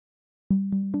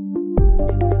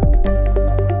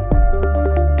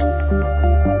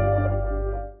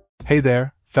Hey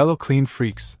there, fellow clean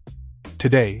freaks.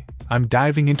 Today, I'm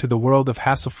diving into the world of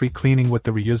hassle-free cleaning with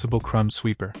the Reusable Crumb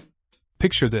sweeper.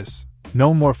 Picture this: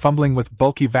 no more fumbling with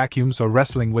bulky vacuums or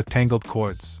wrestling with tangled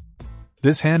cords.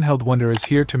 This handheld wonder is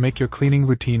here to make your cleaning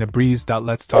routine a breeze.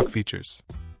 Let's talk features.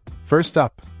 First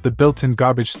up, the built-in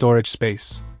garbage storage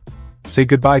space. Say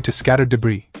goodbye to scattered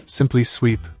debris, simply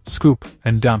sweep, scoop,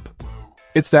 and dump.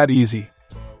 It's that easy.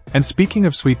 And speaking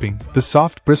of sweeping, the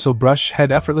soft bristle brush head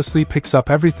effortlessly picks up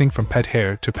everything from pet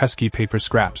hair to pesky paper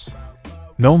scraps.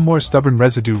 No more stubborn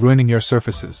residue ruining your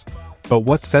surfaces. But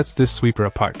what sets this sweeper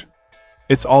apart?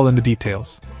 It's all in the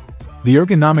details. The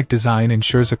ergonomic design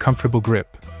ensures a comfortable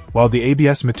grip, while the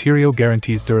ABS material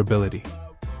guarantees durability.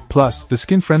 Plus, the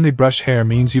skin-friendly brush hair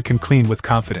means you can clean with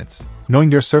confidence, knowing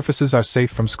your surfaces are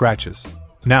safe from scratches.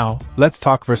 Now, let's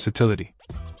talk versatility.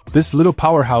 This little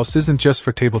powerhouse isn't just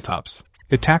for tabletops.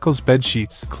 It tackles bed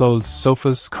sheets, clothes,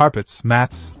 sofas, carpets,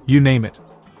 mats, you name it.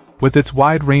 With its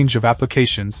wide range of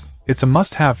applications, it's a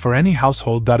must-have for any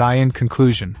household. In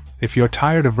conclusion, if you're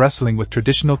tired of wrestling with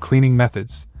traditional cleaning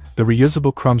methods, the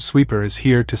Reusable Crumb sweeper is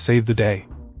here to save the day.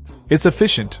 It's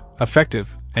efficient,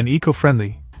 effective, and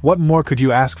eco-friendly. What more could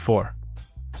you ask for?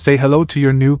 Say hello to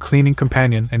your new cleaning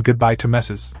companion and goodbye to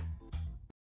messes.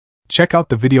 Check out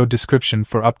the video description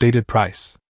for updated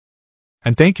price.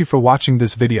 And thank you for watching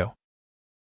this video.